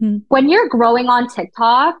 when you're growing on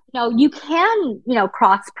TikTok, you can,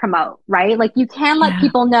 cross promote, right? Like you can let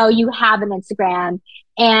people know you have an Instagram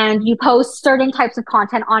and you post certain types of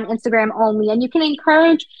content on Instagram only. And you can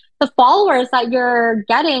encourage the followers that you're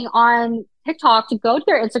getting on TikTok to go to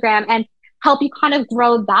your Instagram and help you kind of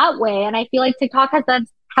grow that way. And I feel like TikTok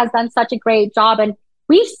has done such a great job. And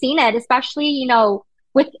we've seen it, especially,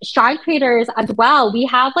 with Shine creators as well. We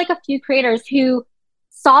have like a few creators who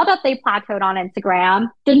saw that they plateaued on Instagram,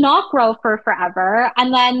 did not grow for forever,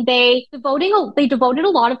 and then they devoted a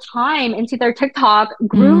lot of time into their TikTok,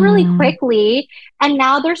 grew really quickly, and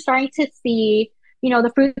now they're starting to see,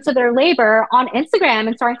 the fruits of their labor on Instagram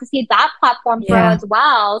and starting to see that platform grow as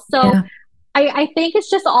well. So I think it's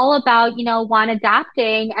just all about, one,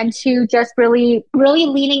 adapting, and two, just really, really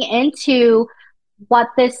leaning into what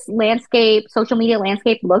this social media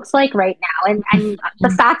landscape looks like right now. And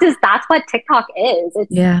the fact is that's what TikTok is.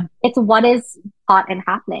 It's what is hot and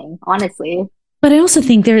happening, honestly. But I also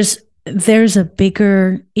think there's a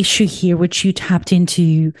bigger issue here, which you tapped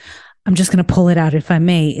into. I'm just going to pull it out if I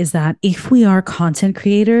may, is that if we are content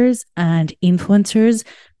creators and influencers,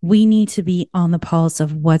 we need to be on the pulse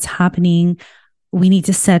of what's happening. We need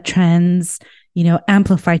to set trends,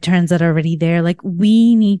 amplify trends that are already there. Like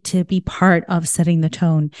we need to be part of setting the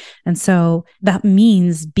tone. And so that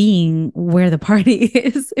means being where the party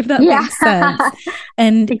is, if that makes sense.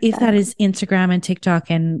 And if that is Instagram and TikTok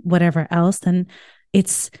and whatever else, then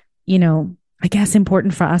it's, I guess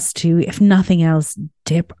important for us to, if nothing else,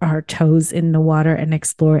 dip our toes in the water and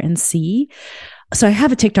explore and see. So I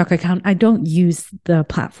have a TikTok account. I don't use the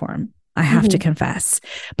platform, I have to confess,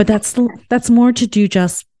 but that's more to do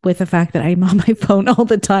just with the fact that I'm on my phone all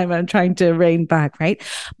the time. I'm trying to rein back, right?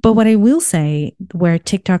 But what I will say where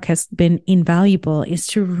TikTok has been invaluable is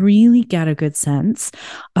to really get a good sense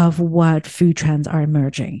of what food trends are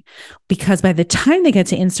emerging. Because by the time they get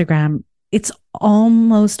to Instagram, it's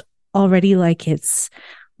almost already like it's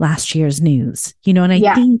last year's news, and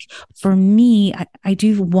I think for me, I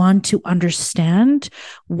do want to understand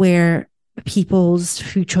where people's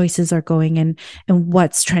food choices are going and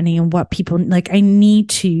what's trending and what people like. I need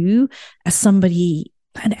to, as somebody,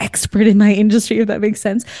 an expert in my industry, if that makes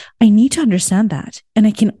sense, I need to understand that. And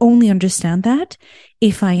I can only understand that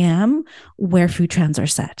if I am where food trends are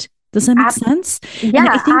set. Does that make sense? Yeah, and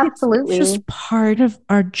I think absolutely. It's just part of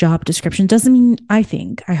our job description. Doesn't mean I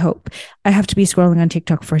hope I have to be scrolling on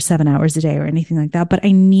TikTok for 7 hours a day or anything like that. But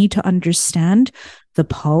I need to understand the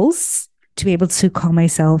pulse to be able to call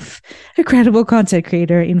myself a credible content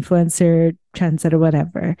creator, influencer, trendsetter,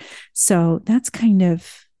 whatever. So that's kind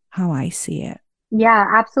of how I see it. Yeah,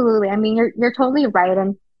 absolutely. I mean, you're totally right.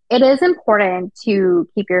 And it is important to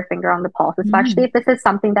keep your finger on the pulse, especially if this is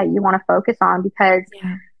something that you want to focus on, because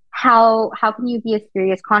how can you be a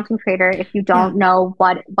serious content creator if you don't know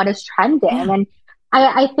what is trending? And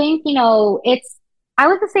I think, I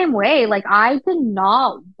was the same way. Like I did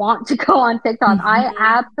not want to go on TikTok. I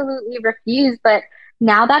absolutely refused. But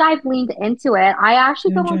now that I've leaned into it, I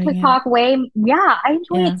actually You're go on enjoying TikTok I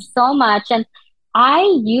enjoy it so much. And I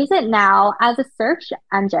use it now as a search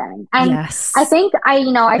engine. And I Yes, think I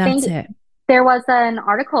that's think it. there was an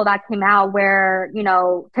article that came out where,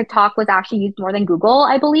 TikTok was actually used more than Google,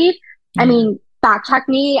 I believe. I Yeah. mean, fact check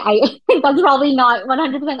me. I think that's probably not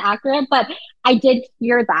 100% accurate, but I did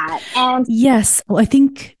hear that. And Yes. Well, I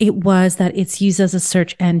think it was that it's used as a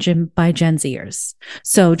search engine by Gen Zers.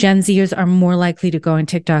 So Gen Zers are more likely to go on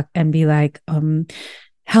TikTok and be like,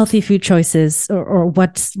 healthy food choices or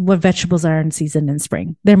what vegetables are in season in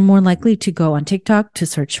spring. They're more likely to go on TikTok to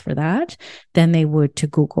search for that than they would to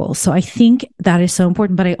Google. So I think that is so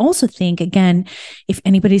important. But I also think, again, if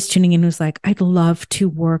anybody's tuning in who's like, I'd love to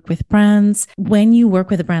work with brands, when you work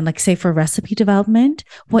with a brand, like say for recipe development,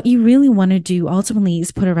 what you really want to do ultimately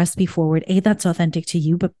is put a recipe forward. A, that's authentic to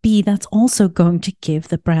you, but B, that's also going to give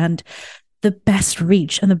the brand the best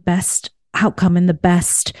reach and the best outcome and the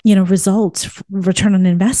best, results, return on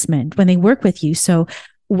investment when they work with you. So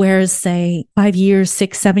whereas say 5 years,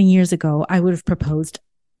 6, 7 years ago, I would have proposed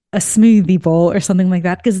a smoothie bowl or something like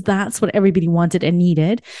that, because that's what everybody wanted and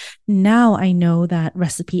needed. Now I know that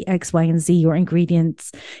recipe X, Y, and Z or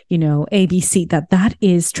ingredients, A, B, C, that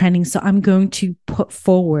is trending. So I'm going to put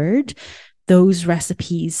forward those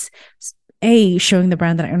recipes, A, showing the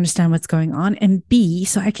brand that I understand what's going on, and B,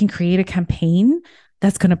 so I can create a campaign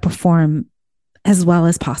that's going to perform as well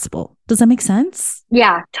as possible. Does that make sense?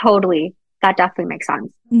 yeah, totally. That definitely makes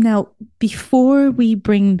sense. Now, before we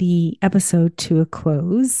bring the episode to a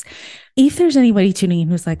close, if there's anybody tuning in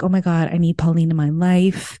who's like, oh my God, I need Pauline in my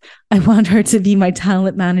life, I want her to be my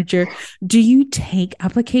talent manager, do you take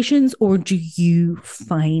applications or do you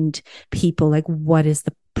find people? Like, what is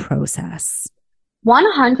the process?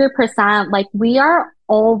 100%. Like we are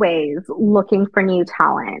always looking for new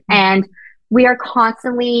talent and we are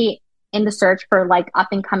constantly in the search for like up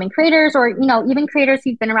and coming creators or, even creators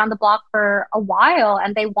who've been around the block for a while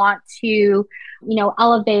and they want to,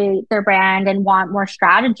 elevate their brand and want more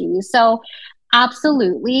strategies. So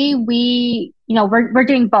absolutely, we're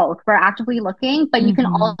doing both. We're actively looking, but you can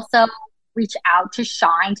also reach out to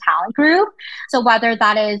Shine Talent Group. So whether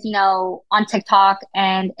that is, on TikTok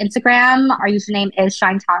and Instagram, our username is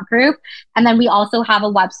Shine Talent Group. And then we also have a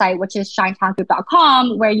website, which is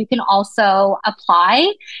shinetalentgroup.com, where you can also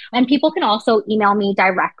apply and people can also email me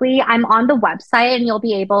directly. I'm on the website and you'll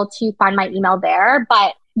be able to find my email there.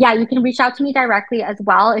 But yeah, you can reach out to me directly as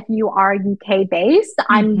well if you are UK based.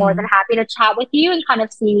 I'm more than happy to chat with you and kind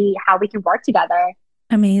of see how we can work together.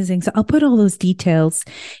 Amazing. So I'll put all those details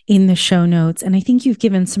in the show notes. And I think you've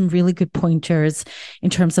given some really good pointers in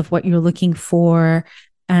terms of what you're looking for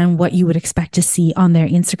and what you would expect to see on their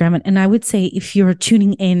Instagram. And I would say if you're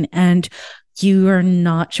tuning in and you are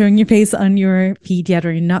not showing your face on your feed yet,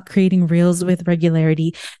 or you're not creating reels with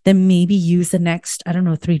regularity, then maybe use the next,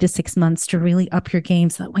 3 to 6 months to really up your game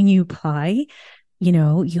so that when you apply,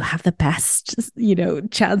 you have the best,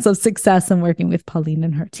 chance of success in working with Pauline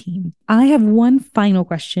and her team. I have one final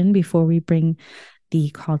question before we bring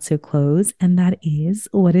the call to a close. And that is,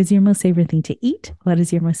 what is your most favorite thing to eat? What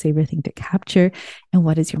is your most favorite thing to capture? And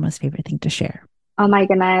what is your most favorite thing to share? Oh my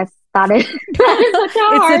goodness. That is such a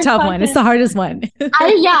hard It's a tough question. one. It's the hardest one.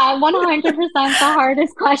 100% the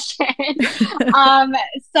hardest question.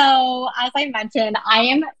 So as I mentioned, I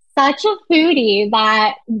am such a foodie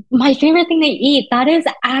that my favorite thing to eat, that is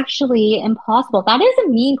actually impossible. That is a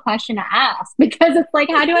mean question to ask because it's like,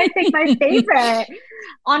 how do I pick my favorite?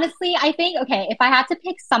 Honestly, I think, okay, if I had to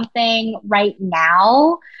pick something right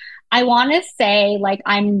now, I want to say like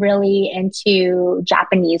I'm really into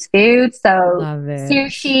Japanese food. So Love it.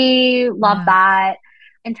 sushi, love that.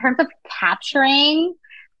 In terms of capturing,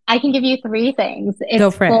 I can give you three things.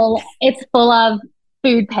 It's full of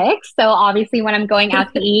food pics. So obviously when I'm going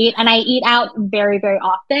out to eat, and I eat out very, very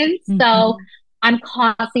often. So I'm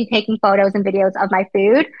constantly taking photos and videos of my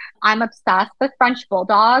food. I'm obsessed with French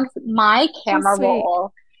bulldogs. My camera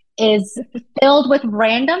roll is filled with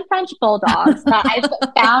random French bulldogs that I've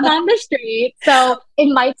found on the street. So it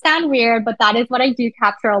might sound weird, but that is what I do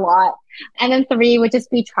capture a lot. And then three would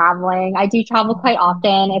just be traveling. I do travel quite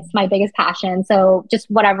often. It's my biggest passion. So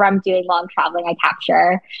just whatever I'm doing while I'm traveling, I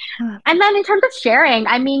capture. And then in terms of sharing,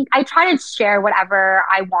 I mean, I try to share whatever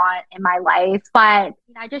I want in my life, but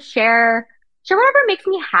I just share whatever makes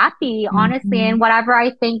me happy, honestly, and whatever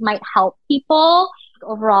I think might help people.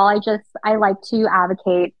 Overall, I like to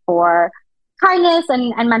advocate for kindness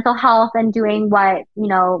and mental health and doing what,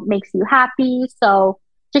 makes you happy. So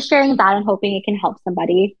just sharing that and hoping it can help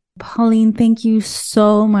somebody. Pauline, thank you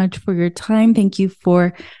so much for your time. Thank you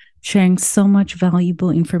for sharing so much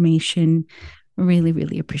valuable information. Really,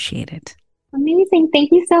 really appreciate it. Amazing.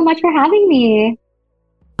 Thank you so much for having me.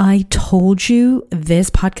 I told you this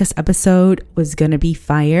podcast episode was going to be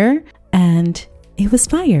fire, and it was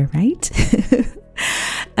fire, right?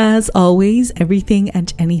 As always, everything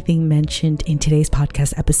and anything mentioned in today's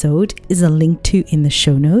podcast episode is a link to in the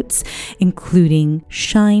show notes, including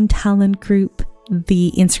Shine Talent Group,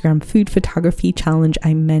 the Instagram food photography challenge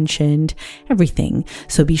I mentioned, everything.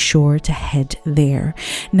 So be sure to head there.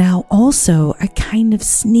 Now, also a kind of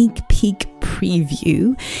sneak peek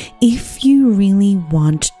preview. If you really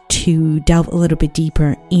want to delve a little bit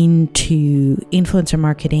deeper into influencer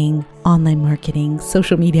marketing, online marketing,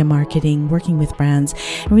 social media marketing, working with brands,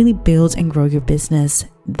 and really build and grow your business,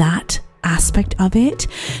 that aspect of it,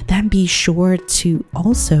 then be sure to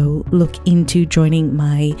also look into joining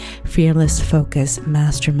my Fearless Focus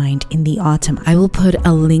Mastermind in the autumn. I will put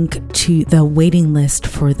a link to the waiting list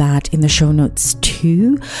for that in the show notes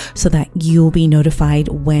too, so that you'll be notified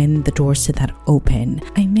when the doors to that open.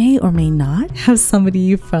 I may or may not have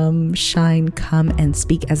somebody from Shine come and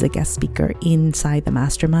speak as a guest speaker inside the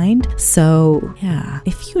mastermind. So yeah,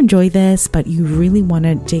 if you enjoy this, but you really want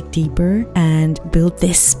to dig deeper and build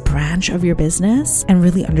this branch of your business and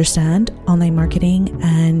really understand online marketing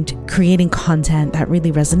and creating content that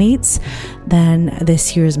really resonates, then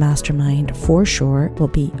this year's mastermind for sure will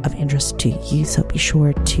be of interest to you. So be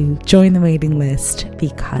sure to join the waiting list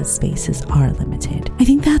because spaces are limited. I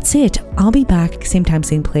think that's it. I'll be back same time,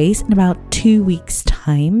 same place in about 2 weeks'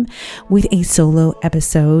 time with a solo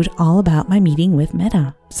episode all about my meeting with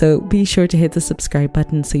Meta. So be sure to hit the subscribe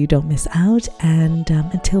button so you don't miss out. And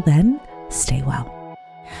until then, stay well.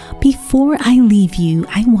 Before I leave you,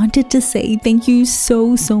 I wanted to say thank you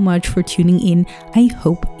so much for tuning in. I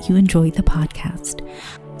hope you enjoyed the podcast.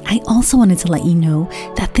 I also wanted to let you know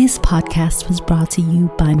that this podcast was brought to you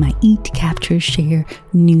by my Eat, Capture, Share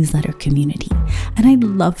newsletter community, and I'd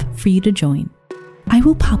love for you to join. I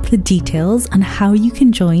will pop the details on how you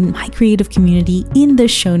can join my creative community in the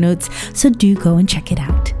show notes, so do go and check it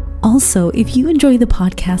out. Also, if you enjoy the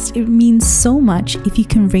podcast, it means so much if you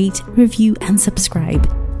can rate, review, and subscribe.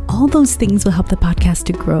 All those things will help the podcast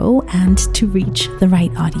to grow and to reach the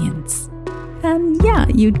right audience. And yeah,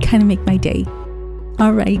 you'd kind of make my day.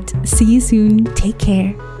 All right, see you soon. Take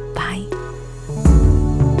care. Bye.